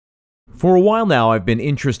For a while now, I've been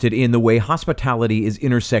interested in the way hospitality is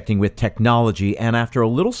intersecting with technology, and after a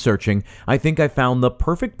little searching, I think I found the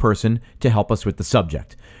perfect person to help us with the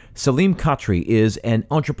subject. Salim Khatri is an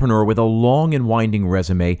entrepreneur with a long and winding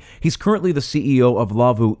resume. He's currently the CEO of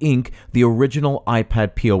Lavoo Inc., the original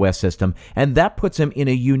iPad POS system, and that puts him in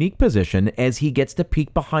a unique position as he gets to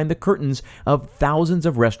peek behind the curtains of thousands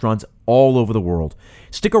of restaurants all over the world.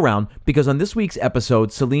 Stick around, because on this week's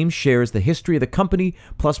episode, Salim shares the history of the company,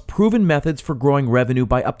 plus proven methods for growing revenue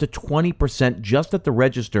by up to 20% just at the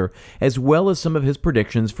register, as well as some of his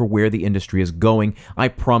predictions for where the industry is going. I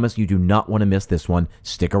promise you do not want to miss this one.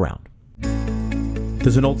 Stick around.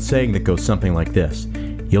 There's an old saying that goes something like this: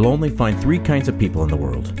 you'll only find three kinds of people in the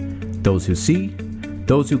world: those who see,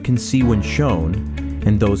 those who can see when shown,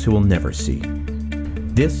 and those who will never see.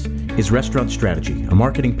 This is Restaurant Strategy, a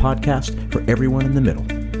marketing podcast for everyone in the middle.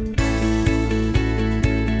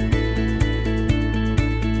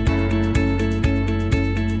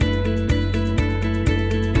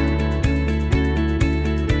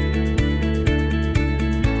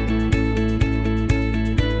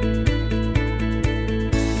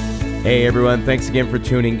 Hey everyone, thanks again for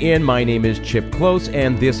tuning in. My name is Chip Close,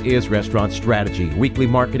 and this is Restaurant Strategy, a weekly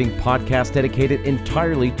marketing podcast dedicated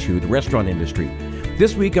entirely to the restaurant industry.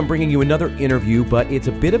 This week, I'm bringing you another interview, but it's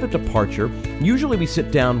a bit of a departure. Usually we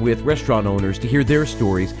sit down with restaurant owners to hear their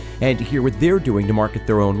stories and to hear what they're doing to market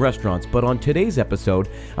their own restaurants. But on today's episode,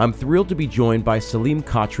 I'm thrilled to be joined by Salim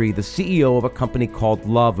Khatri, the CEO of a company called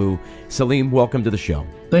Lavoo. Salim, welcome to the show.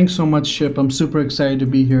 Thanks so much, Chip. I'm super excited to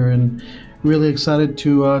be here and really excited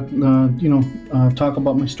to talk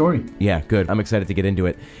about my story. Yeah, good. I'm excited to get into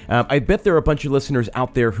it. I bet there are a bunch of listeners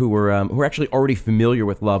out there who are actually already familiar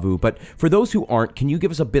with Lavoo, but for those who aren't, can you give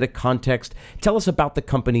us a bit of context? Tell us about the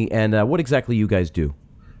company and what exactly you guys do.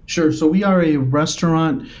 Sure. So we are a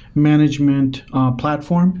restaurant management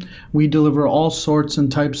platform. We deliver all sorts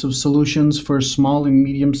and types of solutions for small and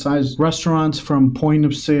medium-sized restaurants, from point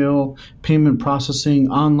of sale, payment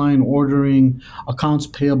processing, online ordering, accounts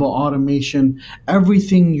payable automation.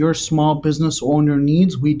 Everything your small business owner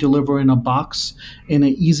needs, we deliver in a box in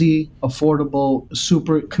an easy, affordable,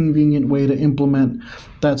 super convenient way to implement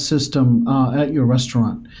that system at your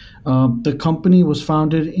restaurant. The company was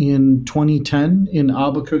founded in 2010 in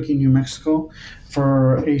Albuquerque, New Mexico,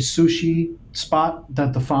 for a sushi spot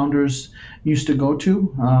that the founders used to go to,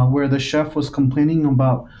 where the chef was complaining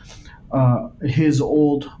about his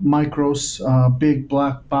old Micros big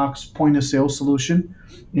black box point of sale solution.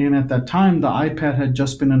 And at that time, the iPad had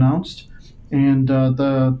just been announced, and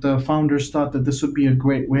the founders thought that this would be a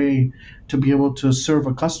great way to be able to serve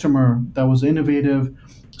a customer that was innovative,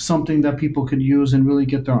 something that people could use and really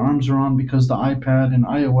get their arms around, because the iPad and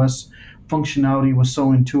iOS functionality was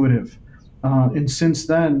so intuitive. And since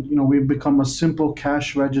then, we've become a simple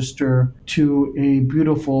cash register to a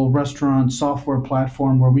beautiful restaurant software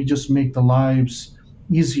platform where we just make the lives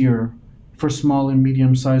easier for small and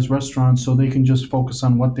medium-sized restaurants so they can just focus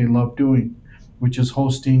on what they love doing, which is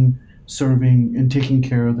hosting, serving, and taking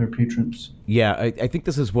care of their patrons. Yeah, I think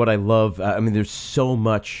this is what I love. There's so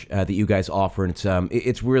much that you guys offer, and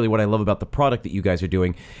it's really what I love about the product that you guys are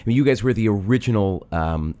doing. You guys were the original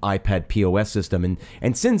iPad POS system,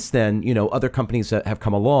 and since then, other companies have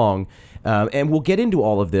come along, and we'll get into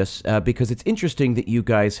all of this because it's interesting that you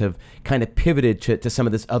guys have kind of pivoted to some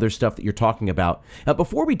of this other stuff that you're talking about.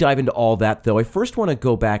 Before we dive into all that, though, I first want to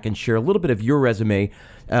go back and share a little bit of your resume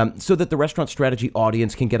so that the Restaurant Strategy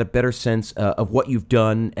audience can get a better sense of what you've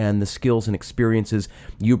done and the skills and experiences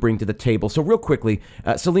you bring to the table. So real quickly,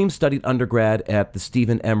 Salim studied undergrad at the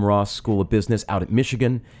Stephen M. Ross School of Business out at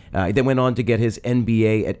Michigan. He then went on to get his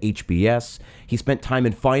MBA at HBS. He spent time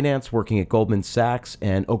in finance working at Goldman Sachs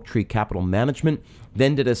and Oaktree Capital Management,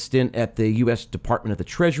 then did a stint at the U.S. Department of the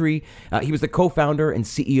Treasury. He was the co-founder and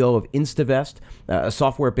CEO of Instavest, a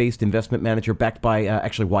software-based investment manager backed by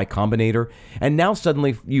actually Y Combinator. And now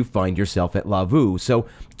suddenly you find yourself at Lavoo. So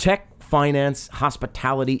tech, finance,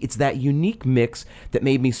 hospitality, it's that unique mix that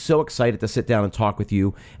made me so excited to sit down and talk with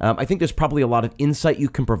you. I think there's probably a lot of insight you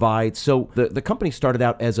can provide. So the company started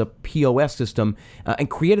out as a POS system and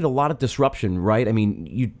created a lot of disruption, right?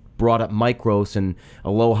 You brought up Micros and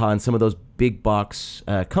Aloha and some of those big box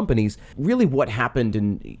companies. Really, what happened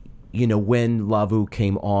and when Lavoo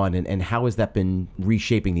came on, and how has that been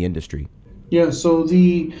reshaping the industry? Yeah,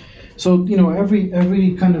 every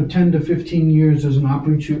kind of 10 to 15 years there's an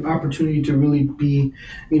opportunity to really be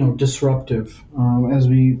disruptive. As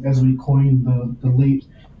we coined the late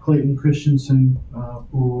Clayton Christensen,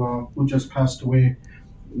 who just passed away,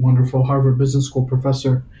 wonderful Harvard Business School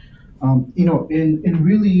professor. And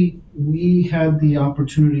really we had the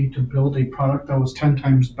opportunity to build a product that was 10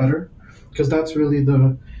 times better because that's really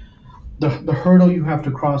the hurdle you have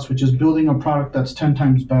to cross, which is building a product that's 10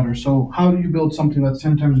 times better. So how do you build something that's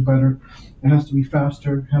 10 times better? It has to be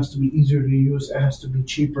faster, it has to be easier to use, it has to be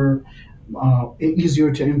cheaper,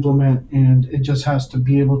 easier to implement, and it just has to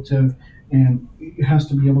be able to, and it has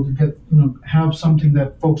to be able to get, have something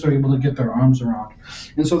that folks are able to get their arms around.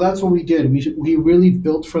 And so that's what we did. We really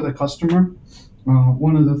built for the customer.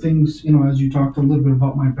 One of the things, as you talked a little bit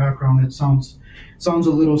about my background, it sounds a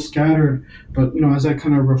little scattered, but as I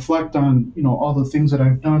kind of reflect on all the things that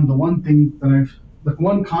I've done, the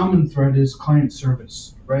one common thread is client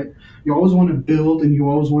service, right? You always want to build and you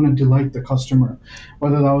always want to delight the customer,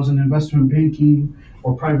 whether that was in investment banking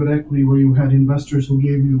or private equity where you had investors who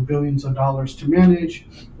gave you billions of dollars to manage,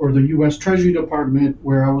 or the U.S. Treasury Department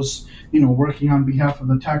where I was working on behalf of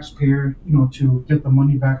the taxpayer to get the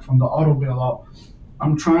money back from the auto bailout.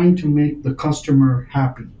 I'm trying to make the customer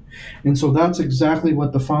happy. And so that's exactly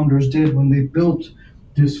what the founders did when they built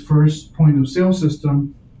this first point of sale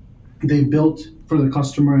system. They built for the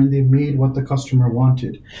customer and they made what the customer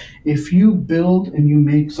wanted. If you build and you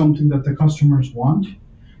make something that the customers want,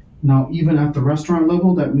 now even at the restaurant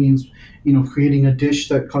level, that means creating a dish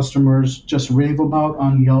that customers just rave about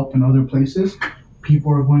on Yelp and other places.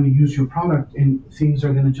 People are going to use your product and things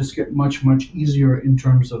are going to just get much, much easier in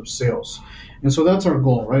terms of sales. And so that's our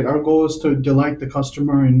goal, right? Our goal is to delight the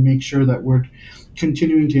customer and make sure that we're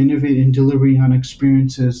continuing to innovate and delivering on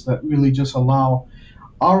experiences that really just allow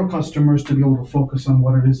our customers to be able to focus on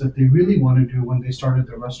what it is that they really want to do when they started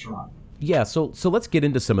their restaurant. Yeah, so let's get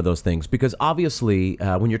into some of those things, because obviously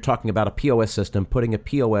when you're talking about a POS system, putting a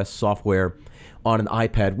POS software on an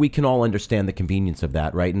iPad, we can all understand the convenience of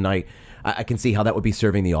that, right? And I can see how that would be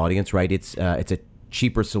serving the audience, right? It's a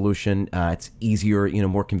cheaper solution. It's easier,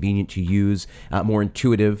 more convenient to use, more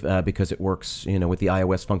intuitive because it works, with the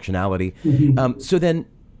iOS functionality. Mm-hmm. So then,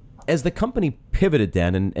 as the company pivoted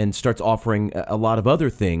then and starts offering a lot of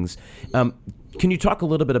other things, can you talk a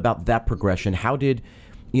little bit about that progression? How did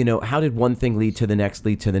one thing lead to the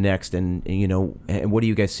next, and and what are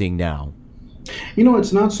you guys seeing now?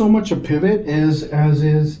 It's not so much a pivot as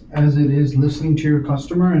it is listening to your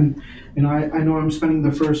customer, and I know I'm spending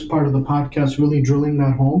the first part of the podcast really drilling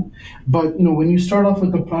that home. But when you start off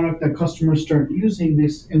with a product that customers start using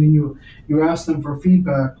this, and then you ask them for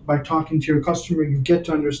feedback by talking to your customer, you get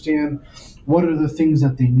to understand what are the things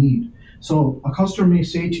that they need. So a customer may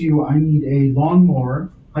say to you, "I need a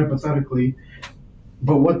lawnmower," hypothetically,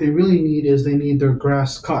 but what they really need is they need their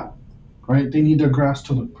grass cut, right? They need their grass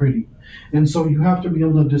to look pretty. And so you have to be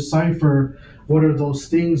able to decipher what are those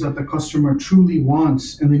things that the customer truly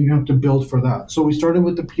wants, and then you have to build for that. So we started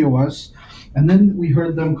with the POS, and then we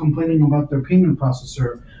heard them complaining about their payment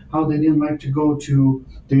processor, how they didn't like to go to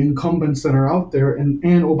the incumbents that are out there, and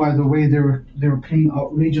oh, by the way, they were paying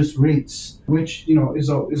outrageous rates, which is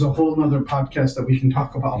a whole nother podcast that we can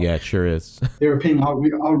talk about. Yeah, it sure is. They were paying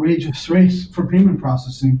outrageous rates for payment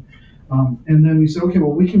processing. And then we said, okay,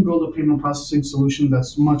 well, we can build a payment processing solution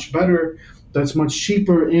that's much better, that's much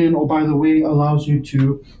cheaper, and, oh, by the way, allows you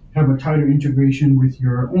to have a tighter integration with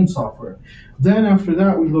your own software. Then after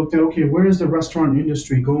that, we looked at, okay, where is the restaurant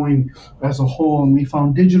industry going as a whole? And we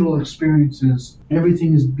found digital experiences.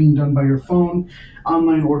 Everything is being done by your phone.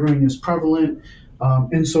 Online ordering is prevalent.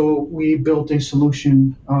 And so we built a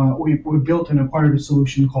solution. We built and acquired a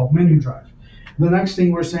solution called MenuDrive. The next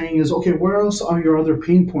thing we're saying is, okay, where else are your other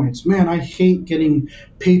pain points? Man, I hate getting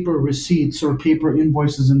paper receipts or paper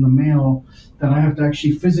invoices in the mail that I have to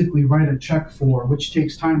actually physically write a check for, which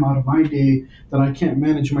takes time out of my day that I can't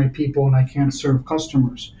manage my people and I can't serve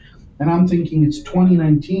customers. And I'm thinking it's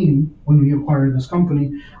 2019 when we acquired this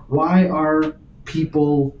company. Why are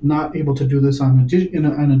people not able to do this in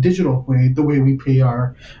a digital way, the way we pay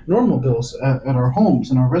our normal bills at our homes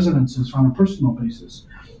and our residences on a personal basis?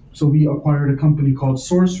 So we acquired a company called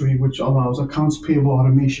Sorcery, which allows accounts payable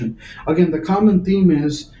automation. Again, the common theme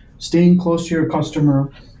is staying close to your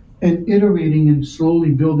customer and iterating and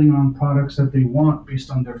slowly building on products that they want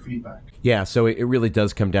based on their feedback. Yeah, so it really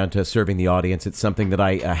does come down to serving the audience. It's something that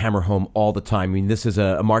I hammer home all the time. I mean, this is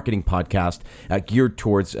a marketing podcast geared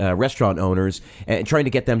towards restaurant owners and trying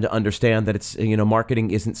to get them to understand that it's,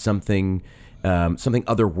 marketing isn't something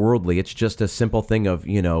otherworldly. It's just a simple thing of,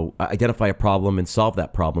 identify a problem and solve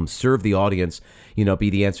that problem, serve the audience, be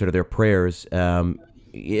the answer to their prayers.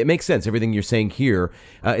 It makes sense. Everything you're saying here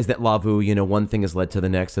is that Lavu, one thing has led to the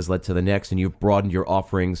next, and you've broadened your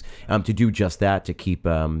offerings to do just that, to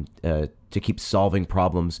keep solving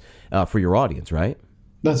problems for your audience, right?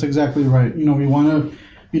 That's exactly right. We want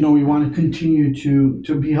to continue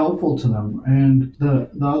to be helpful to them. And the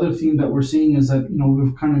other thing that we're seeing is that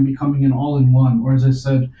we're kind of becoming an all-in-one. Or as I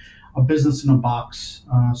said, a business in a box,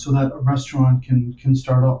 so that a restaurant can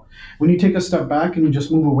start up. When you take a step back and you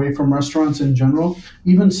just move away from restaurants in general,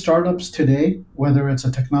 even startups today, whether it's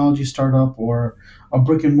a technology startup or a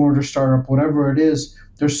brick and mortar startup, whatever it is,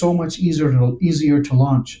 they're so much easier to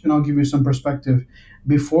launch. And I'll give you some perspective.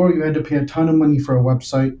 Before, you had to pay a ton of money for a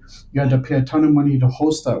website. You had to pay a ton of money to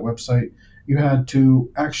host that website. You had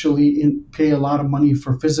to actually pay a lot of money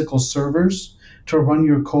for physical servers to run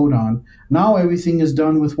your code on. Now everything is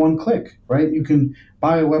done with one click, right? You can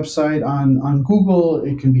buy a website on Google.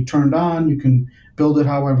 It can be turned on. You can build it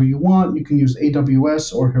however you want. You can use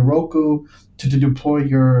AWS or Heroku to deploy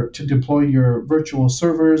your virtual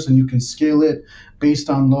servers, and you can scale it based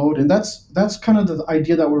on load. And that's kind of the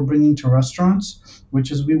idea that we're bringing to restaurants,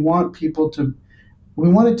 which is we want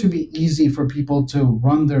it to be easy for people to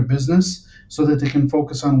run their business so that they can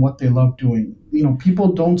focus on what they love doing.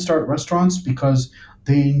 People don't start restaurants because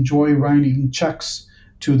they enjoy writing checks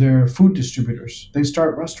to their food distributors. They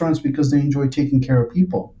start restaurants because they enjoy taking care of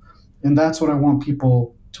people. And that's what I want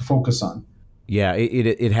people to focus on. Yeah,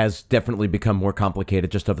 it has definitely become more complicated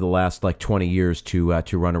just over the last like 20 years to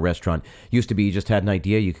run a restaurant. Used to be you just had an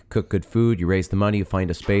idea, you could cook good food, you raise the money, you find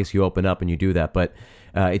a space, you open up and you do that. But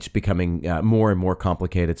it's becoming more and more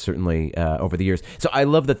complicated, certainly over the years. So I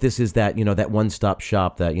love that this is that one-stop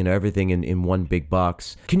shop, that everything in one big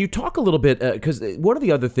box. Can you talk a little bit, because one of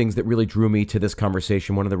the other things that really drew me to this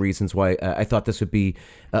conversation, one of the reasons why I thought this would be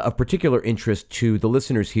of particular interest to the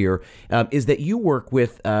listeners here, is that you work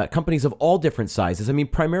with companies of all different sizes. I mean,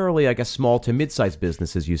 primarily, I guess, small to mid-sized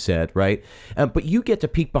businesses, you said, right? But you get to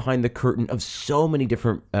peek behind the curtain of so many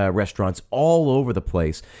different restaurants all over the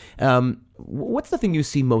place. What's the thing you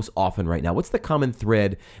see most often right now? What's the common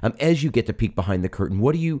thread as you get to peek behind the curtain?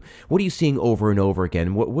 What are you seeing over and over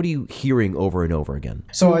again? What are you hearing over and over again?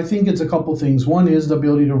 So I think it's a couple things. One is the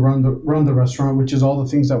ability to run the restaurant, which is all the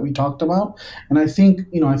things that we talked about. And I think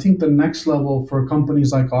the next level for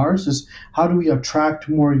companies like ours is, how do we attract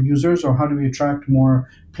more users, or how do we attract more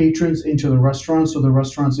patrons into the restaurant so the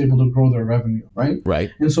restaurant's able to grow their revenue, right?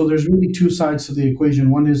 Right. And so there's really two sides to the equation.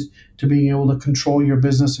 One is to being able to control your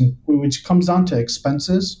business, and which comes down to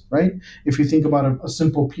expenses, right? If you think about a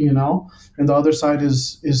simple P&L, and the other side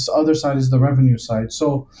is the revenue side.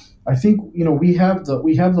 So I think we have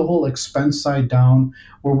the whole expense side down.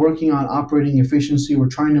 We're working on operating efficiency. We're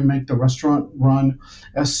trying to make the restaurant run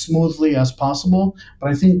as smoothly as possible. But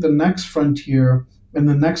I think the next frontier and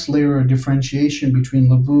the next layer of differentiation between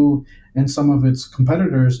Lavoo and some of its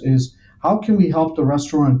competitors is, how can we help the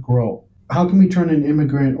restaurant grow? How can we turn an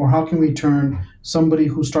immigrant, or how can we turn somebody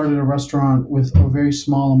who started a restaurant with a very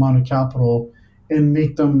small amount of capital and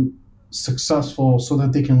make them successful so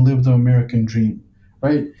that they can live the American dream,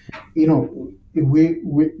 right?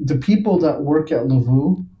 The people that work at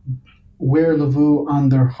Lavoo wear Lavoo on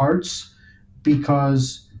their hearts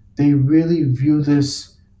because they really view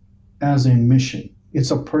this as a mission.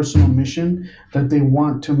 It's a personal mission that they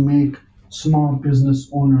want to make small business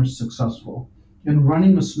owners successful. And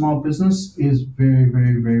running a small business is very,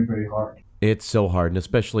 very, very, very hard. It's so hard, and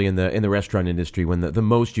especially in the restaurant industry, when the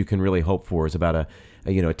most you can really hope for is about a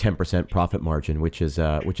 10% profit margin, which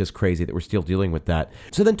is crazy that we're still dealing with that.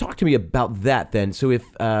 So then talk to me about that then. So if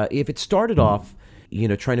it started off,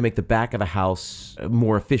 trying to make the back of the house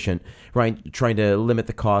more efficient, right? Trying to limit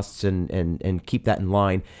the costs and keep that in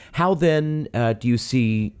line. How then do you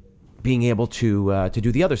see being able to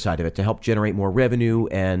do the other side of it, to help generate more revenue?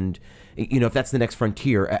 And if that's the next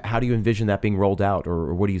frontier, how do you envision that being rolled out,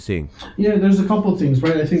 or what are you seeing? Yeah, there's a couple of things,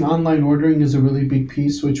 right? I think online ordering is a really big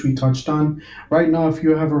piece, which we touched on. Right now, if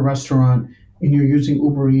you have a restaurant and you're using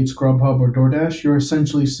Uber Eats, Grubhub, or DoorDash, you're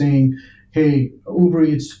essentially saying, hey, Uber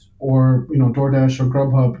Eats or DoorDash or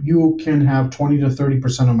Grubhub, you can have 20 to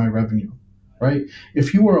 30% of my revenue, right?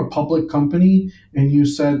 If you were a public company and you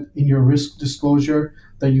said in your risk disclosure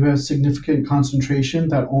that you have significant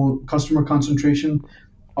customer concentration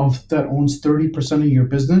that owns 30% of your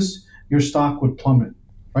business, your stock would plummet,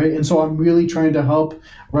 right? And so I'm really trying to help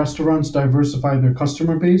restaurants diversify their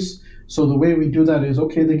customer base. So the way we do that is,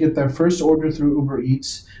 okay, they get their first order through Uber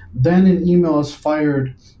Eats, then an email is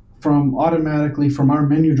fired automatically from our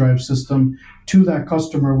menu drive system to that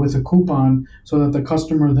customer with a coupon, so that the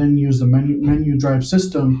customer then use the menu drive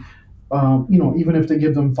system. Even if they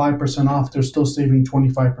give them 5% off, they're still saving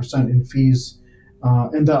 25% in fees,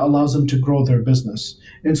 and that allows them to grow their business.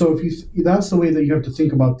 And so that's the way that you have to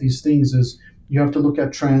think about these things, is you have to look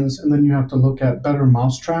at trends, and then you have to look at better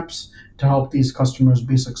mousetraps to help these customers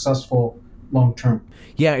be successful long term.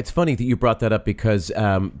 Yeah, it's funny that you brought that up because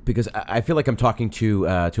I feel like I'm talking to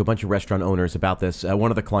a bunch of restaurant owners about this.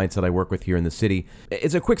 One of the clients that I work with here in the city,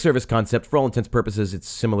 it's a quick service concept. For all intents and purposes, it's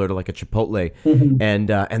similar to like a Chipotle,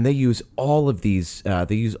 and they use all of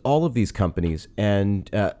these companies, and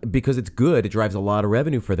because it's good, it drives a lot of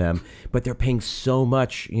revenue for them. But they're paying so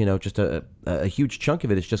much, just a huge chunk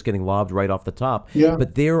of it is just getting lobbed right off the top. Yeah.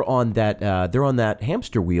 But they're on that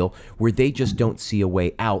hamster wheel where they just don't see a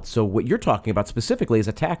way out. So what you're talking about specifically is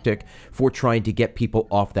a tactic for trying to get people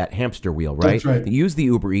off that hamster wheel, right? That's right. They use the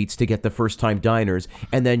Uber Eats to get the first-time diners,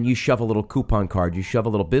 and then you shove a little coupon card, you shove a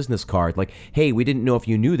little business card, like, hey, we didn't know if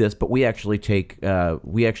you knew this, but we actually take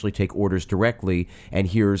orders directly, and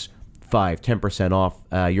here's 5-10%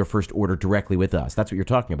 off your first order directly with us. That's what you're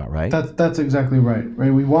talking about, right? That's exactly right.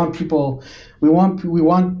 Right. We want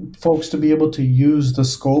folks to be able to use the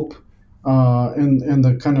scope and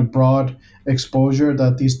the kind of broad exposure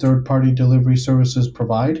that these third-party delivery services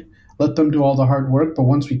provide. Let them do all the hard work, but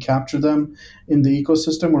once we capture them in the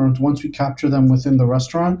ecosystem, or once we capture them within the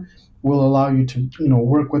restaurant, we'll allow you to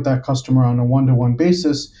work with that customer on a one-to-one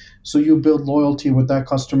basis. So you build loyalty with that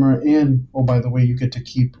customer, and oh, by the way, you get to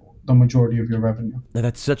keep the majority of your revenue. Now,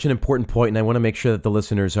 that's such an important point, and I want to make sure that the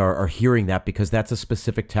listeners are hearing that, because that's a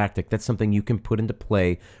specific tactic. That's something you can put into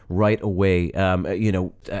play right away.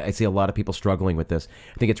 I see a lot of people struggling with this.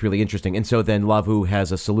 I think it's really interesting, and so then Lavoo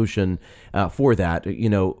has a solution for that.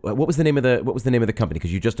 What was the name of the company?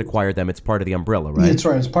 Because you just acquired them. It's part of the umbrella, right? That's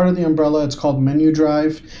right. It's part of the umbrella. It's called Menu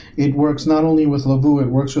Drive. It works not only with Lavoo, it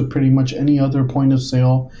works with pretty much any other point of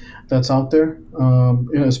sale that's out there,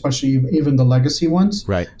 especially even the legacy ones.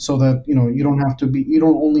 Right. So that you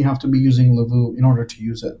don't only have to be using Lavoo in order to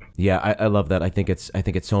use it. Yeah, I love that. I think it's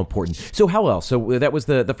so important. So how else? So that was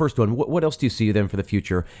the first one. What else do you see then for the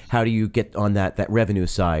future? How do you get on that revenue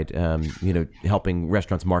side? Helping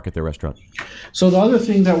restaurants market their restaurant. So the other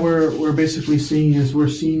thing that we're basically seeing is we're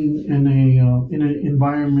seeing in an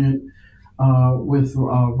environment with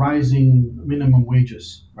rising minimum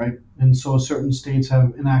wages, right? And so certain states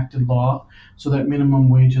have enacted law so that minimum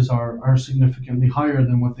wages are significantly higher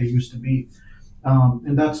than what they used to be,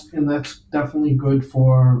 and that's definitely good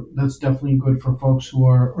for folks who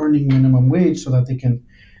are earning minimum wage, so that they can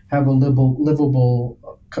have a livable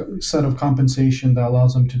set of compensation that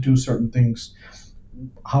allows them to do certain things.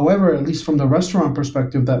 However, at least from the restaurant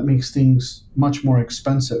perspective, that makes things much more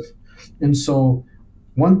expensive, and so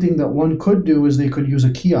one thing that one could do is they could use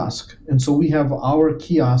a kiosk. And so we have our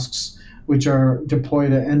kiosks, which are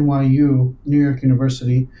deployed at NYU, New York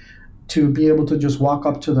University, to be able to just walk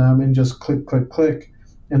up to them and just click, click, click,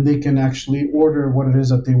 and they can actually order what it is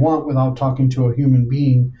that they want without talking to a human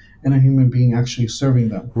being, and a human being actually serving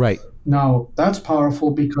them. Right. Now, that's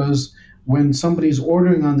powerful because when somebody's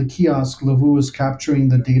ordering on the kiosk, Lavoo is capturing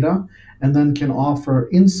the data and then can offer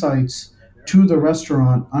insights to the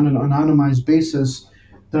restaurant on an anonymized basis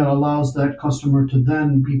that allows that customer to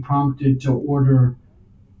then be prompted to order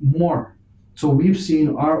more. So we've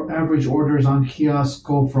seen our average orders on kiosks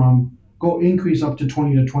go increase up to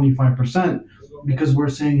 20 to 25%, because we're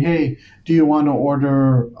saying, hey, do you want to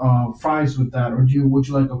order fries with that, or would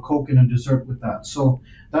you like a Coke and a dessert with that? So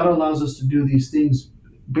that allows us to do these things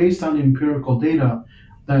based on empirical data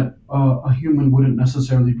that a human wouldn't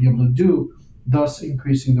necessarily be able to do, thus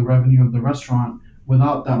increasing the revenue of the restaurant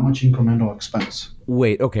without that much incremental expense.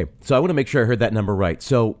 Wait, okay. So I want to make sure I heard that number right.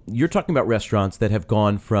 So you're talking about restaurants that have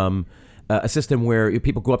gone from a system where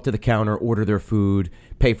people go up to the counter, order their food,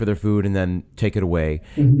 pay for their food, and then take it away.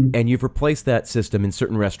 Mm-hmm. And you've replaced that system in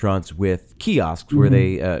certain restaurants with kiosks, where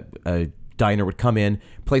a diner would come in,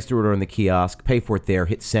 place their order on the kiosk, pay for it there,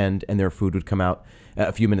 hit send, and their food would come out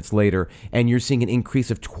a few minutes later. And you're seeing an increase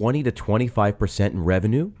of 20 to 25% in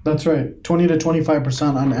revenue? That's right. 20 to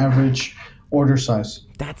 25% on average order size.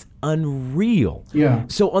 That's unreal. Yeah.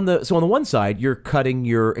 So on the one side, you're cutting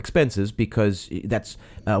your expenses, because that's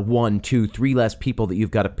 1, 2, 3 less people that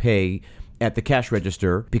you've got to pay at the cash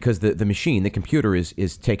register, because the machine, the computer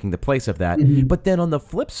is taking the place of that. Mm-hmm. But then on the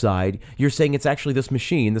flip side, you're saying it's actually this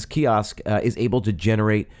machine, this kiosk, is able to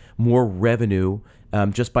generate more revenue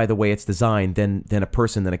just by the way it's designed than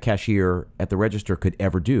a cashier at the register could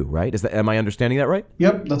ever do, right? Am I understanding that right?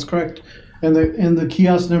 Yep, that's correct. And the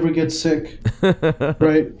kiosk never gets sick,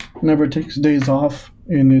 right? Never takes days off,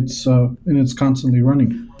 and it's constantly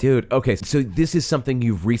running. Dude, okay, so this is something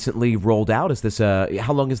you've recently rolled out. Is this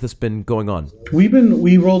how long has this been going on?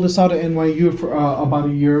 We rolled this out at NYU for about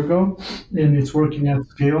a year ago, and it's working at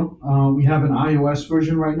scale. We have an iOS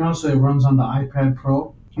version right now, so it runs on the iPad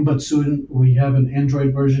Pro, but soon we have an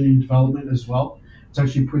Android version in development as well. It's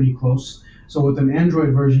actually pretty close. So with an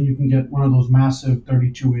Android version, you can get one of those massive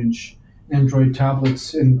 32-inch Android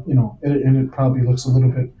tablets, and it probably looks a little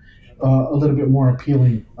bit more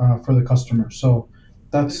appealing for the customer. So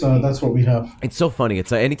that's what we have. It's so funny.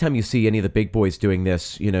 It's anytime you see any of the big boys doing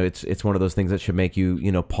this, it's one of those things that should make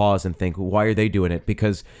you, pause and think, why are they doing it?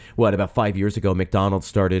 Because about 5 years ago, McDonald's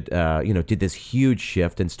started, did this huge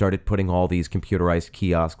shift and started putting all these computerized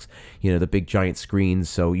kiosks, the big giant screens.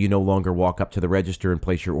 So you no longer walk up to the register and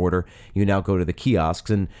place your order. You now go to the kiosks.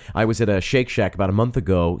 And I was at a Shake Shack about a month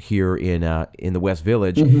ago here in the West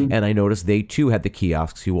Village, and I noticed they too had the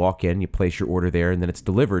kiosks. You walk in, you place your order there, and then it's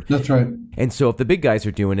delivered. That's right. And so if the big guys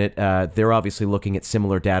are doing it, they're obviously looking at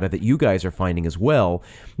similar data that you guys are finding as well.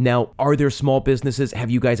 Now, are there small businesses? Have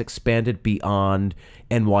you guys expanded beyond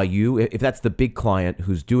NYU? If that's the big client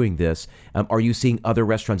who's doing this, are you seeing other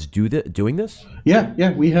restaurants doing this?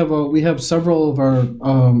 Yeah. We have several of our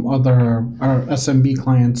our SMB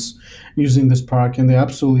clients using this product, and they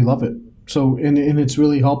absolutely love it. So, and it's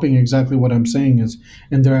really helping exactly what I'm saying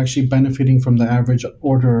and they're actually benefiting from the average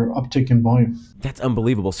order uptick in volume. That's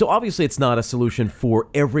unbelievable. So obviously it's not a solution for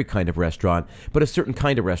every kind of restaurant, but a certain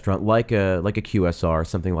kind of restaurant like a QSR,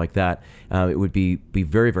 something like that, it would be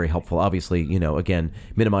very, very helpful. Obviously, again,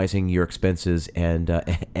 minimizing your expenses and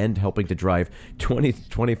helping to drive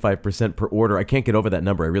 20-25% per order. I can't get over that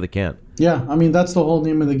number. I really can't. Yeah, I mean, that's the whole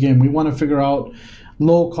name of the game. We want to figure out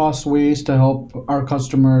low-cost ways to help our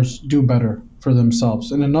customers do better for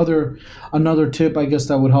themselves. And another tip, I guess,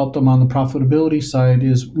 that would help them on the profitability side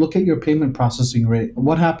is look at your payment processing rate.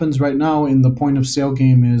 What happens right now in the point of sale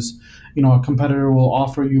game is, a competitor will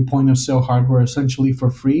offer you point of sale hardware essentially for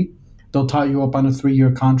free. They'll tie you up on a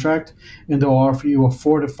 3-year contract, and they'll offer you a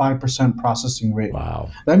 4 to 5% processing rate. Wow.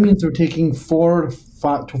 That means they're taking 4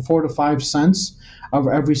 to 5 cents of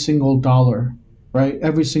every single dollar, right?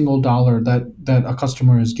 Every single dollar that a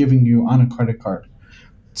customer is giving you on a credit card.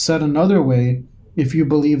 Said another way, if you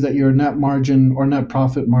believe that your net margin or net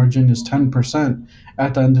profit margin is 10%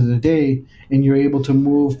 at the end of the day, and you're able to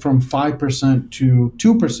move from 5% to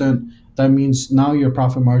 2%, that means now your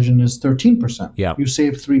profit margin is 13%. Yeah. You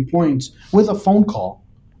save 3 points with a phone call,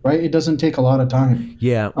 right? It doesn't take a lot of time.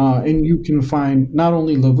 Yeah. And you can find, not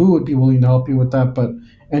only Lavu would be willing to help you with that, but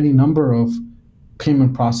any number of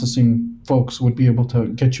payment processing folks would be able to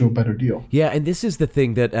get you a better deal. Yeah, and this is the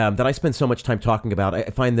thing that I spend so much time talking about. I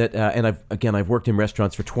find that, and I've worked in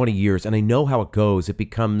restaurants for 20 years, and I know how it goes. It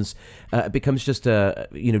becomes just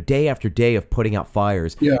day after day of putting out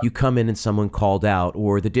fires. Yeah. You come in and someone called out,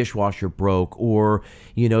 or the dishwasher broke, or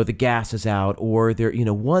the gas is out, or there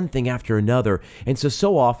one thing after another. And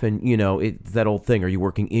so often it's that old thing: are you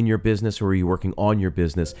working in your business or are you working on your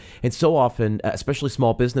business? And so often, especially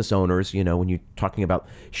small business owners, when you're talking about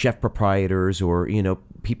chef proprietors or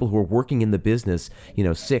people who are working in the business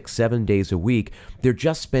 6-7 days a week, they're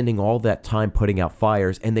just spending all that time putting out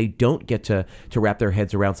fires, and they don't get to wrap their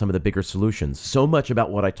heads around some of the bigger solutions. So much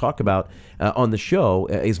about what I talk about on the show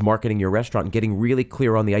is marketing your restaurant and getting really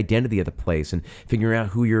clear on the identity of the place and figuring out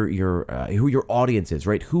who your audience is,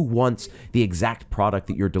 right? Who wants the exact product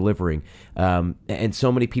that you're delivering. And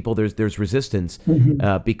so many people, there's resistance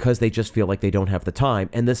because they just feel like they don't have the time.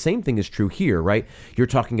 And the same thing is true here, right? You're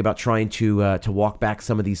talking about trying to walk back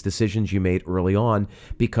some of these decisions you made early on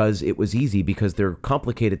because it was easy, because they're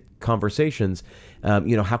complicated conversations.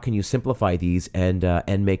 How can you simplify these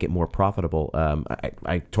and make it more profitable?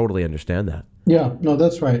 I totally understand that. Yeah, no,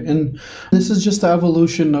 that's right. And this is just the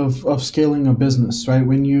evolution of scaling a business, right?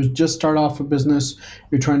 When you just start off a business,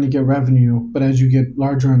 you're trying to get revenue, but as you get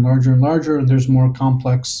larger and larger and larger, there's more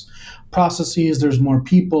complex processes, there's more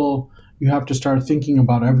people. You have to start thinking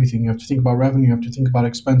about everything. You have to think about revenue, you have to think about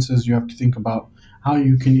expenses, you have to think about how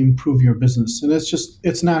you can improve your business. And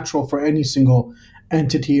it's natural for any single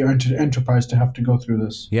entity or enterprise to have to go through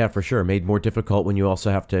this. Yeah, for sure. Made more difficult when you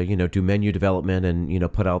also have to, do menu development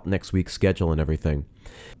and, put out next week's schedule and everything.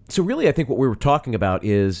 So really, I think what we were talking about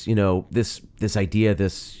is, this idea,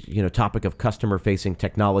 this, topic of customer-facing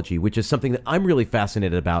technology, which is something that I'm really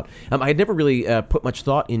fascinated about. I had never really put much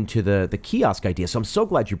thought into the kiosk idea, so I'm so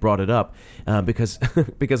glad you brought it up because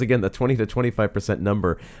again, the 20 to 25%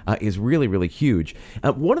 number is really, really huge.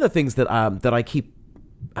 One of the things that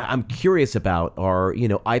I'm curious about are,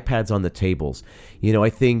 iPads on the tables. I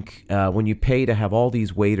think when you pay to have all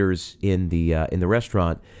these waiters in the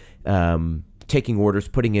restaurant, taking orders,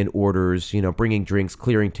 putting in orders, bringing drinks,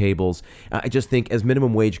 clearing tables, I just think as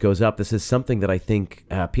minimum wage goes up, this is something that I think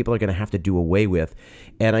people are going to have to do away with.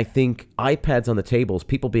 And I think iPads on the tables,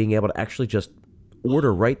 people being able to actually just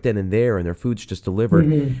order right then and there, and their food's just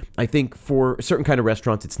delivered. I think for certain kind of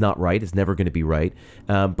restaurants, it's not right. It's never going to be right.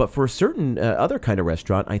 But for a certain other kind of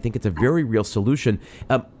restaurant, I think it's a very real solution.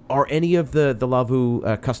 Are any of the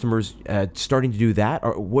Lavu customers starting to do that,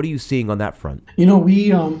 or what are you seeing on that front?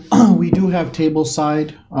 We we do have table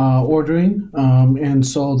side ordering, and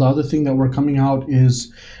so the other thing that we're coming out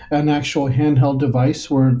is an actual handheld device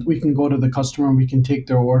where we can go to the customer and we can take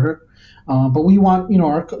their order. But we want,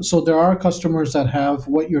 so there are customers that have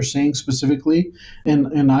what you're saying specifically, an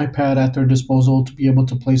iPad at their disposal to be able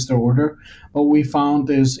to place their order. What we found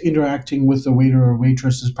is interacting with the waiter or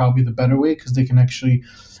waitress is probably the better way because they can actually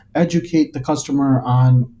educate the customer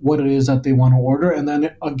on what it is that they want to order, and then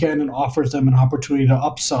it offers them an opportunity to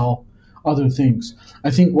upsell other things.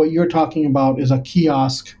 I think what you're talking about is a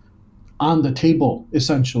kiosk on the table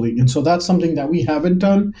essentially, and so that's something that we haven't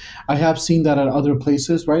done. I have seen that at other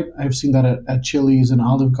places, right? I've seen that at Chili's and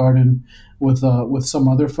Olive Garden with some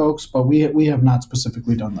other folks, but we have not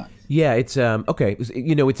specifically done that. Yeah, it's okay.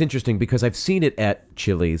 It's interesting because I've seen it at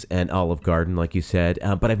Chili's and Olive Garden, like you said,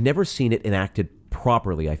 but I've never seen it enacted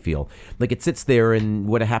properly. I feel like it sits there, and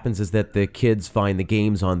what happens is that the kids find the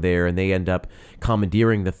games on there, and they end up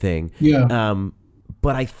commandeering the thing. Yeah.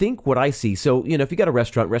 But I think what I see, so, if you got a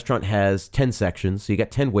restaurant has 10 sections, so you got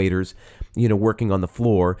 10 waiters, working on the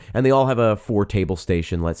floor, and they all have a 4-table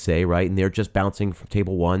station, let's say, right? And they're just bouncing from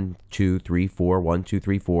table 1, 2, 3, 4, 1, 2,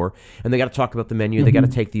 3, 4. And they got to talk about the menu, they got to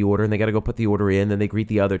take the order, and they got to go put the order in, then they greet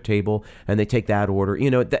the other table, and they take that order,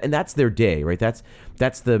 and that's their day, right? That's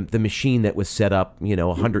the machine that was set up,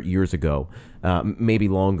 100 years ago, maybe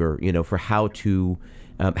longer, for how to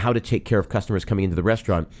take care of customers coming into the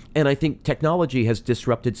restaurant. And I think technology has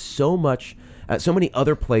disrupted so many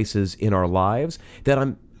other places in our lives that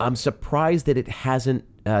I'm surprised that it hasn't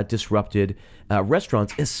disrupted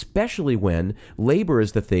restaurants, especially when labor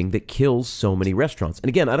is the thing that kills so many restaurants. And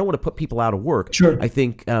again, I don't want to put people out of work. Sure. I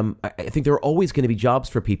think there are always going to be jobs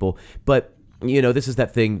for people, but this is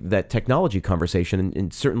that thing, that technology conversation,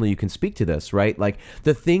 and certainly you can speak to this, right? Like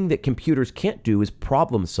the thing that computers can't do is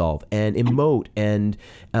problem solve and emote and,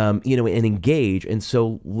 and engage. And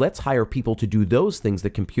so let's hire people to do those things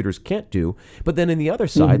that computers can't do. But then on the other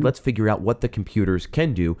side, let's figure out what the computers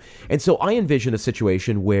can do. And so I envision a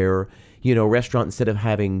situation where, a restaurant, instead of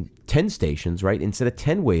having 10 stations, right, instead of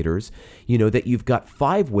 10 waiters, that you've got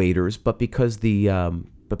 5 waiters, but because the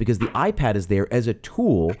iPad is there as a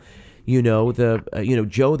tool, Joe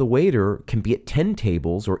the waiter can be at 10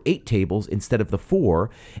 tables or 8 tables instead of the 4,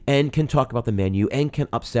 and can talk about the menu and can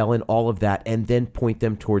upsell and all of that, and then point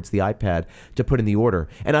them towards the iPad to put in the order.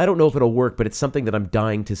 And I don't know if it'll work, but it's something that I'm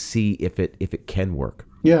dying to see if it can work.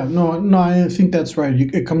 Yeah, no, I think that's right.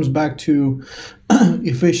 It comes back to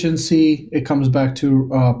efficiency. It comes back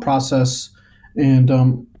to process,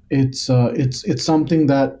 and it's something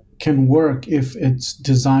that can work if it's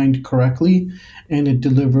designed correctly and it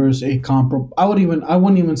delivers a comparable. I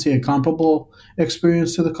wouldn't even say a comparable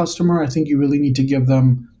experience to the customer. I think you really need to give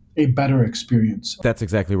them a better experience. That's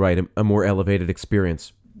exactly right. A more elevated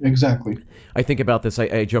experience. Exactly. I think about this.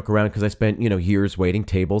 I joke around because I spent years waiting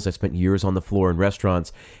tables. I spent years on the floor in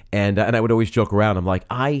restaurants, and I would always joke around. I'm like,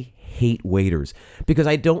 I hate waiters because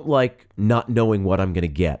I don't like not knowing what I'm going to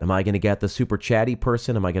get. Am I going to get the super chatty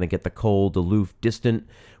person? Am I going to get the cold, aloof, distant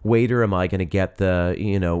waiter? Am I going to get the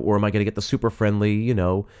or am I going to get the super friendly,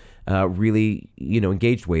 really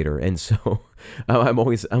engaged waiter? And so I'm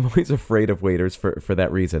always afraid of waiters for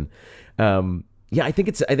that reason. Yeah, I think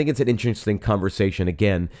it's an interesting conversation.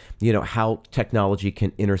 Again, how technology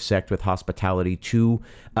can intersect with hospitality to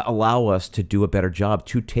allow us to do a better job,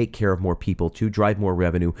 to take care of more people, to drive more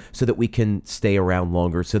revenue, so that we can stay around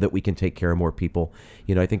longer, so that we can take care of more people.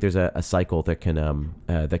 I think there's a cycle that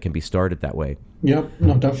can be started that way. Yep,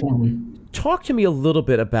 no, definitely. Talk to me a little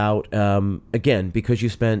bit about again, because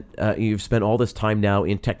you've spent all this time now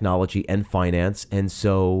in technology and finance, and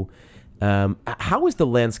so. How is the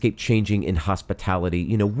landscape changing in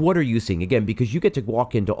hospitality? What are you seeing? Again, because you get to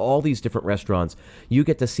walk into all these different restaurants, you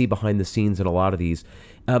get to see behind the scenes in a lot of these.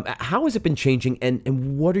 How has it been changing,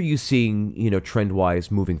 and what are you seeing,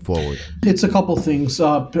 trend-wise moving forward? It's a couple things.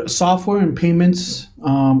 Software and payments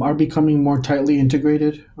are becoming more tightly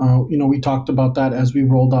integrated. We talked about that as we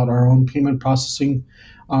rolled out our own payment processing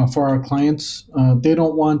for our clients.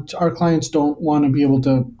 Our clients don't want to be able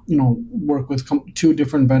to, work with 2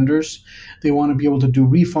 different vendors. They want to be able to do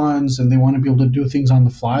refunds, and they want to be able to do things on the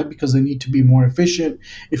fly because they need to be more efficient.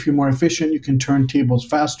 If you're more efficient, you can turn tables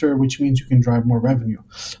faster, which means you can drive more revenue.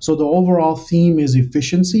 So the overall theme is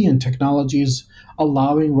efficiency, and technology is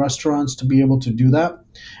allowing restaurants to be able to do that.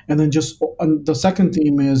 And then just the second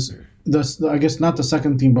theme is I guess not the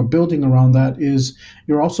second theme, but building around that is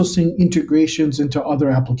you're also seeing integrations into other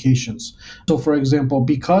applications. So, for example,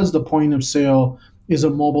 because the point of sale is a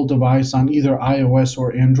mobile device on either iOS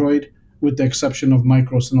or Android, with the exception of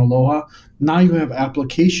Micros and Aloha, now you have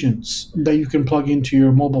applications that you can plug into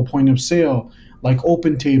your mobile point of sale, like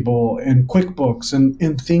OpenTable and QuickBooks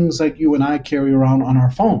and things like you and I carry around on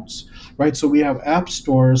our phones, right? So we have app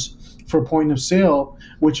stores for point of sale,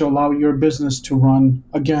 which allow your business to run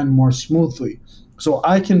again more smoothly. So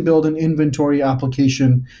I can build an inventory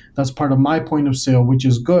application that's part of my point of sale, which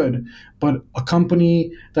is good. But a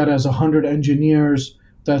company that has 100 engineers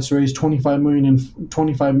that's raised 25 million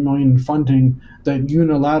in funding that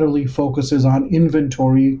unilaterally focuses on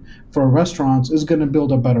inventory for restaurants is going to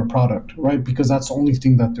build a better product, right? Because that's the only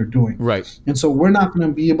thing that they're doing. Right. And so we're not going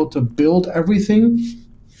to be able to build everything,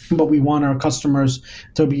 but we want our customers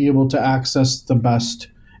to be able to access the best.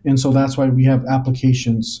 And so that's why we have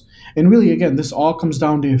applications. And really, again, this all comes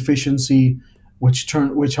down to efficiency, which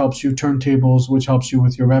helps you turntables, which helps you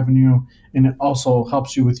with your revenue, and it also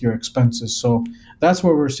helps you with your expenses. So that's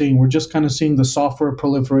what we're seeing. We're just kind of seeing the software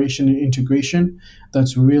proliferation and integration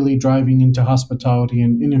that's really driving into hospitality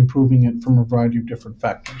and improving it from a variety of different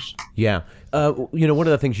factors. Yeah. One of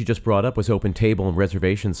the things you just brought up was OpenTable and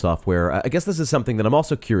reservation software. I guess this is something that I'm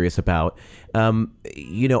also curious about.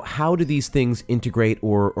 How do these things integrate,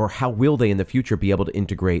 or how will they in the future be able to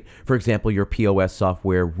integrate, for example, your POS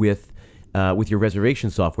software with your reservation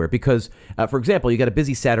software? Because, for example, you got a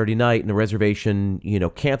busy Saturday night and the reservation,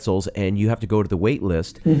 cancels and you have to go to the wait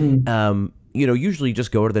list. Mm-hmm. Usually you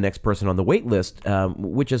just go to the next person on the wait list,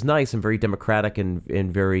 which is nice and very democratic and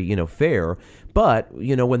very, fair. But,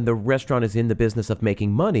 when the restaurant is in the business of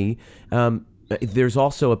making money, there's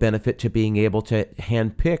also a benefit to being able to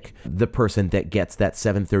handpick the person that gets that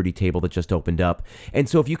 7:30 table that just opened up. And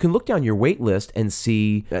so if you can look down your wait list and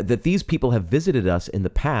see that these people have visited us in the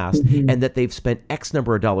past, mm-hmm. and that they've spent X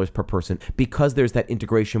number of dollars per person because there's that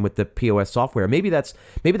integration with the POS software, maybe that's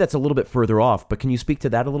a little bit further off, but can you speak to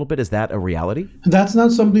that a little bit? Is that a reality? That's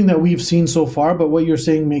not something that we've seen so far, but what you're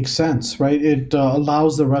saying makes sense, right? It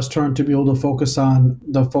allows the restaurant to be able to focus on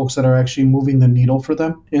the folks that are actually moving the needle for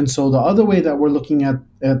them. And so the other way that we're looking at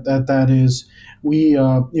that is we,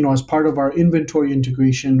 as part of our inventory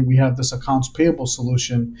integration, we have this accounts payable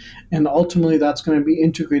solution, and ultimately that's going to be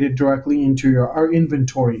integrated directly into our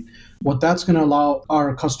inventory. What that's going to allow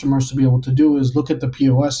our customers to be able to do is look at the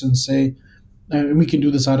POS and say, and we can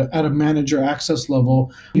do this at a manager access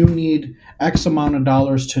level, you need X amount of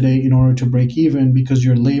dollars today in order to break even because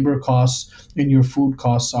your labor costs and your food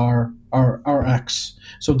costs are X.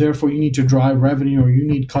 So therefore you need to drive revenue, or you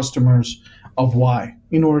need customers of Y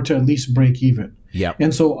in order to at least break even. Yeah.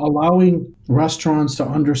 And so allowing restaurants to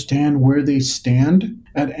understand where they stand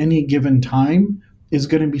at any given time is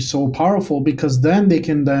going to be so powerful, because then they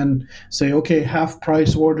can then say, okay, half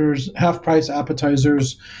price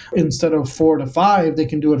appetizers, instead of 4 to 5, they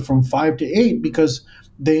can do it from 5 to 8, because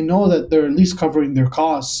they know that they're at least covering their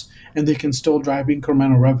costs and they can still drive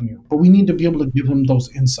incremental revenue. But we need to be able to give them those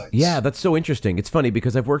insights. Yeah, that's so interesting. It's funny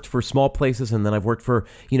because I've worked for small places and then I've worked for,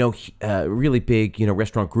 really big,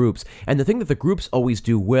 restaurant groups. And the thing that the groups always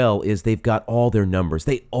do well is they've got all their numbers.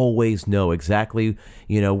 They always know exactly,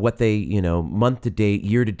 what they, month to date,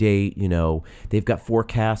 year to date, they've got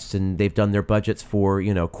forecasts and they've done their budgets for,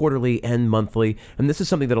 quarterly and monthly. And this is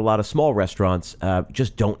something that a lot of small restaurants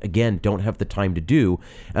just don't have the time to do.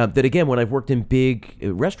 That again, when I've worked in big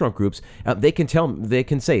restaurant groups, they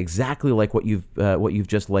can say exactly like what you've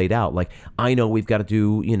just laid out. Like, I know we've got to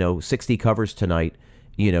do 60 covers tonight,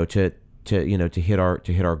 to hit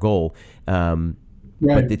our goal.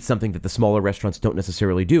 Right. But it's something that the smaller restaurants don't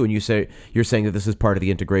necessarily do. And you're saying that this is part of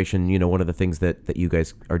the integration. One of the things that you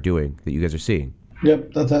guys are doing, that you guys are seeing.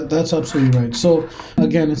 Yep, that's absolutely right. So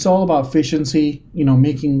again, it's all about efficiency.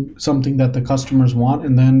 Making something that the customers want,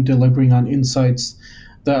 and then delivering on insights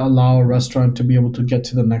that allow a restaurant to be able to get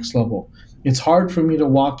to the next level. It's hard for me to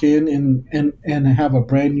walk in and have a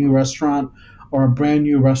brand new restaurant or a brand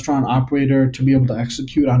new restaurant operator to be able to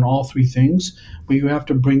execute on all three things, but you have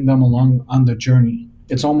to bring them along on the journey.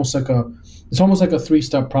 It's almost like a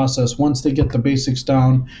 3-step process. Once they get the basics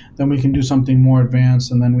down, then we can do something more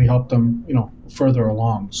advanced, and then we help them, further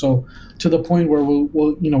along. So to the point where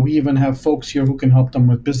we even have folks here who can help them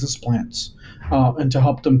with business plans, and to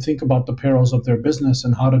help them think about the perils of their business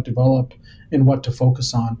and how to develop and what to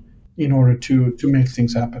focus on in order to make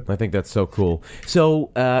things happen. I think that's so cool.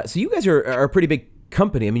 So you guys are a pretty big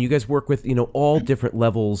company. I mean, you guys work with all different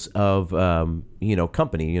levels of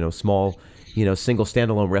company. Small single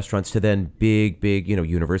standalone restaurants to then big,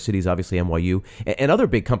 universities, obviously NYU and other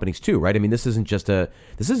big companies too, right? I mean, this isn't just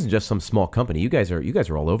some small company. You guys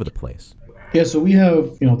are all over the place. Yeah, so we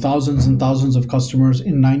have thousands and thousands of customers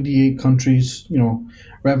in 98 countries.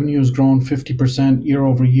 Revenue has grown 50% year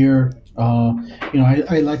over year.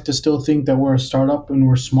 I like to still think that we're a startup and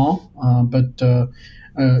we're small, but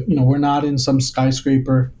we're not in some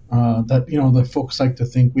skyscraper that folks like to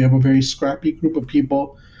think. We have a very scrappy group of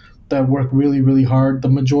people that work really, really hard. The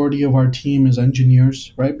majority of our team is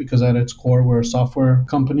engineers, right? Because at its core, we're a software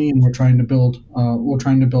company and we're trying to build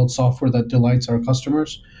software that delights our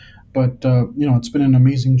customers. But it's been an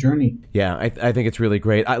amazing journey. Yeah, I think it's really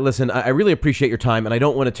great. Listen, I really appreciate your time, and I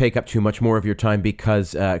don't want to take up too much more of your time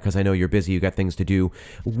because I know you're busy. You got things to do.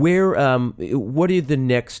 What does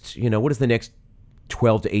the next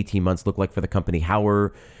 12 to 18 months look like for the company?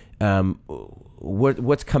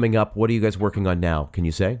 What's coming up? What are you guys working on now? Can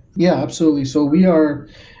you say? Yeah, absolutely. So we are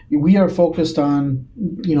focused on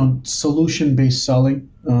solution-based selling.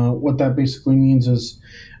 What that basically means is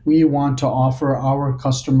we want to offer our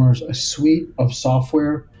customers a suite of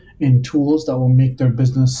software and tools that will make their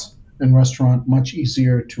business and restaurant much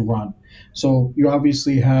easier to run. So you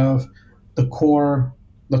obviously have the core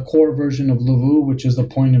version of Lavoo, which is the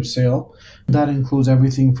point of sale. That includes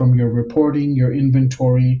everything from your reporting, your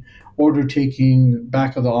inventory, order taking,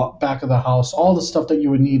 back of the house, all the stuff that you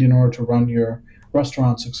would need in order to run your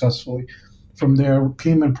restaurant successfully. From their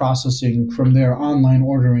payment processing, from their online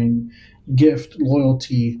ordering, gift,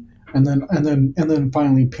 loyalty, and then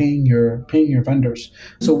finally paying your vendors.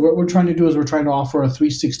 So what we're trying to do is we're trying to offer a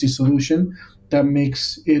 360 solution that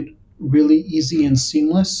makes it really easy and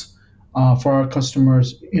seamless for our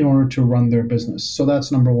customers in order to run their business. So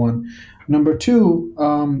that's number one. Number two,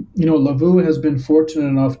 Lavoo has been fortunate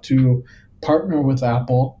enough to partner with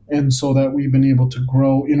Apple, and so that we've been able to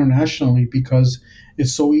grow internationally because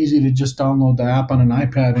it's so easy to just download the app on an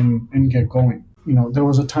iPad and get going. There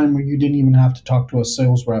was a time where you didn't even have to talk to a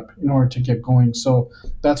sales rep in order to get going. So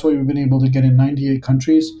that's why we've been able to get in 98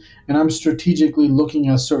 countries. And I'm strategically looking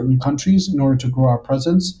at certain countries in order to grow our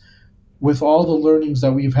presence. With all the learnings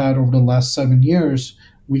that we've had over the last 7 years,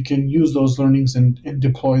 we can use those learnings and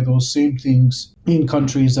deploy those same things in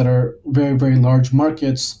countries that are very, very large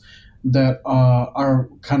markets that are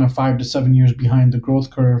kind of 5 to 7 years behind the growth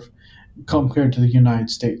curve compared to the United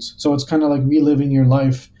States. So it's kind of like reliving your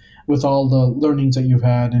life with all the learnings that you've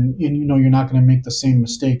had, and you're not going to make the same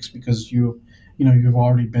mistakes because you've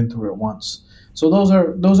already been through it once. So those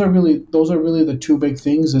are really the two big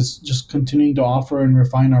things. Is just continuing to offer and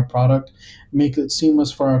refine our product, make it seamless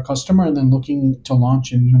for our customer, and then looking to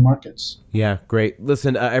launch in new markets. Yeah, great.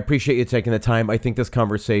 Listen, I appreciate you taking the time. I think this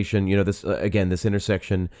conversation, this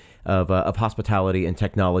intersection of hospitality and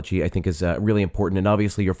technology, I think is really important. And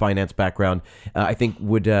obviously, your finance background, I think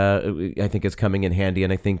is coming in handy.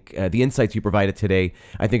 And I think the insights you provided today,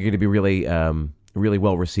 I think are going to be really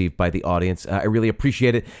well received by the audience. I really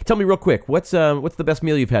appreciate it. Tell me real quick, what's the best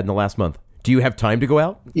meal you've had in the last month? Do you have time to go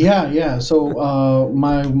out? Yeah. So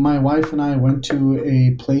my wife and I went to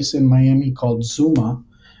a place in Miami called Zuma,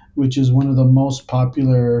 which is one of the most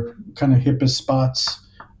popular kind of hippest spots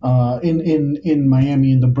in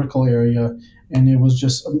Miami, in the Brickell area. And it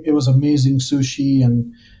was amazing sushi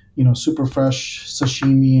and super fresh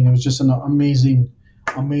sashimi, and it was just an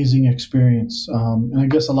amazing experience. And I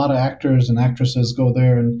guess a lot of actors and actresses go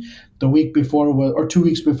there. And the week before, or 2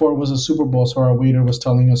 weeks before, was a Super Bowl, so our waiter was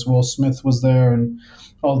telling us Will Smith was there and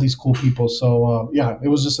all these cool people. So it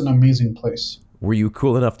was just an amazing place. Were you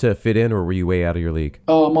cool enough to fit in, or were you way out of your league?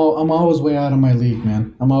 Oh, I'm always way out of my league,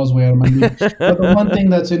 man. I'm always way out of my league. But the one thing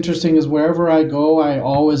that's interesting is wherever I go, I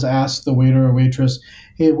always ask the waiter or waitress,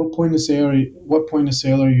 hey, what point of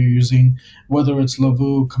sale are you using? Whether it's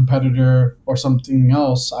Lavoo, competitor, or something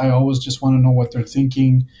else, I always just want to know what they're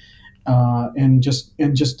thinking. And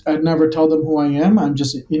I never tell them who I am. I'm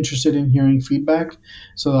just interested in hearing feedback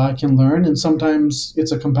so that I can learn. And sometimes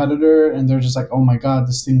it's a competitor and they're just like, oh my God,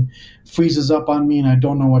 this thing freezes up on me and I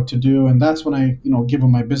don't know what to do. And that's when I, give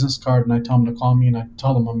them my business card and I tell them to call me, and I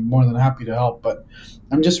tell them I'm more than happy to help. But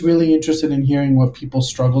I'm just really interested in hearing what people's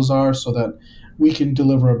struggles are so that we can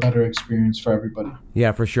deliver a better experience for everybody.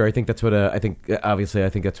 Yeah, for sure. I think that's what obviously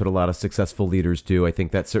that's what a lot of successful leaders do. I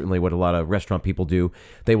think that's certainly what a lot of restaurant people do.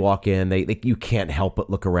 They walk in, you can't help but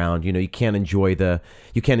look around. You can't enjoy the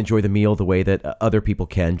meal the way that other people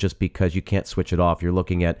can, just because you can't switch it off. You're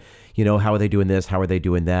looking at, how are they doing this? How are they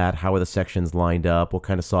doing that? How are the sections lined up? What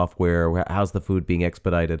kind of software? How's the food being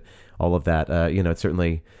expedited? all of that. It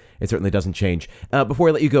certainly doesn't change. Before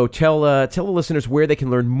I let you go, tell the listeners where they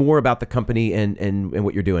can learn more about the company and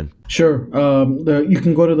what you're doing. Sure. You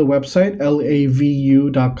can go to the website,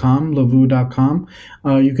 lavu.com, lavu.com.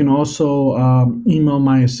 You can also email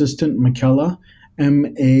my assistant, Makela,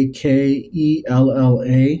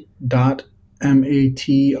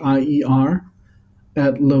 MAKELLA.MATIER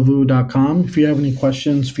 @lavu.com. If you have any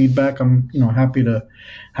questions, feedback, I'm happy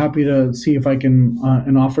to see if I can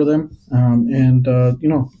and offer them.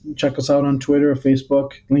 Check us out on Twitter,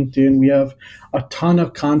 Facebook, LinkedIn. We have a ton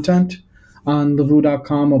of content on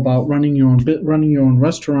lavu.com about running your own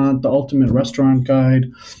restaurant, the ultimate restaurant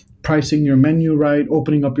guide, pricing your menu right,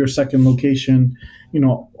 opening up your second location.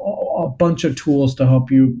 A bunch of tools to help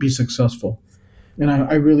you be successful. And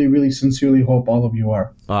I really, really sincerely hope all of you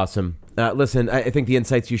are. Awesome. Listen, I think the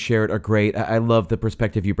insights you shared are great. I love the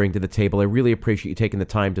perspective you bring to the table. I really appreciate you taking the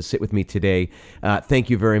time to sit with me today. Thank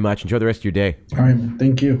you very much. Enjoy the rest of your day. All right, man.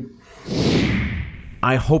 Thank you.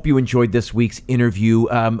 I hope you enjoyed this week's interview.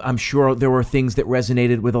 I'm sure there were things that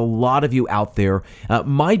resonated with a lot of you out there.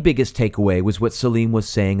 My biggest takeaway was what Salim was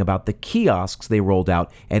saying about the kiosks they rolled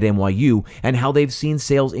out at NYU and how they've seen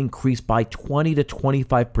sales increase by 20 to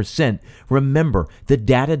 25%. Remember, the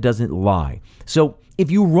data doesn't lie. So if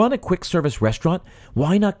you run a quick service restaurant,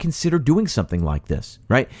 why not consider doing something like this,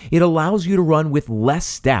 right? It allows you to run with less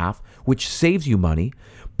staff, which saves you money.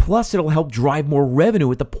 Plus, it'll help drive more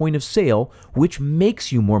revenue at the point of sale, which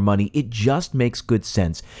makes you more money. It just makes good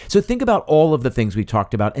sense. So think about all of the things we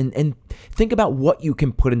talked about and think about what you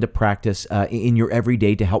can put into practice in your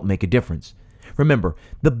everyday to help make a difference. Remember,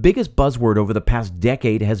 the biggest buzzword over the past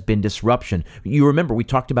decade has been disruption. You remember, we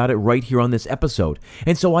talked about it right here on this episode.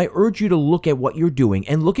 And so I urge you to look at what you're doing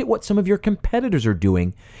and look at what some of your competitors are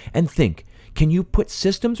doing and think, can you put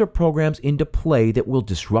systems or programs into play that will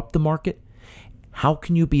disrupt the market? How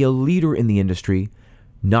can you be a leader in the industry,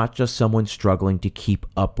 not just someone struggling to keep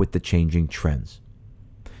up with the changing trends?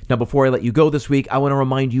 Now, before I let you go this week, I want to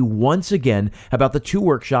remind you once again about the 2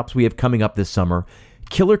 workshops we have coming up this summer.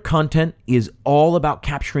 Killer Content is all about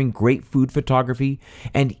capturing great food photography,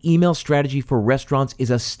 and Email Strategy for Restaurants is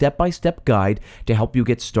a step-by-step guide to help you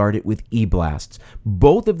get started with eBlasts.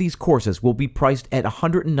 Both of these courses will be priced at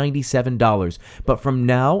 $197, but from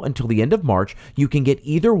now until the end of March, you can get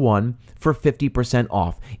either one for 50%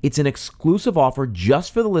 off. It's an exclusive offer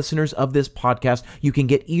just for the listeners of this podcast. You can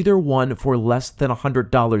get either one for less than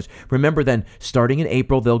 $100. Remember then, starting in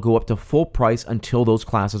April, they'll go up to full price until those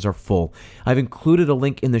classes are full. I've included a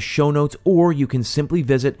link in the show notes, or you can simply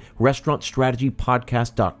visit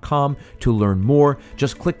restaurantstrategypodcast.com to learn more.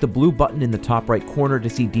 Just click the blue button in the top right corner to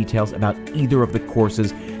see details about either of the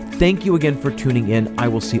courses. Thank you again for tuning in. I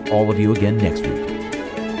will see all of you again next week.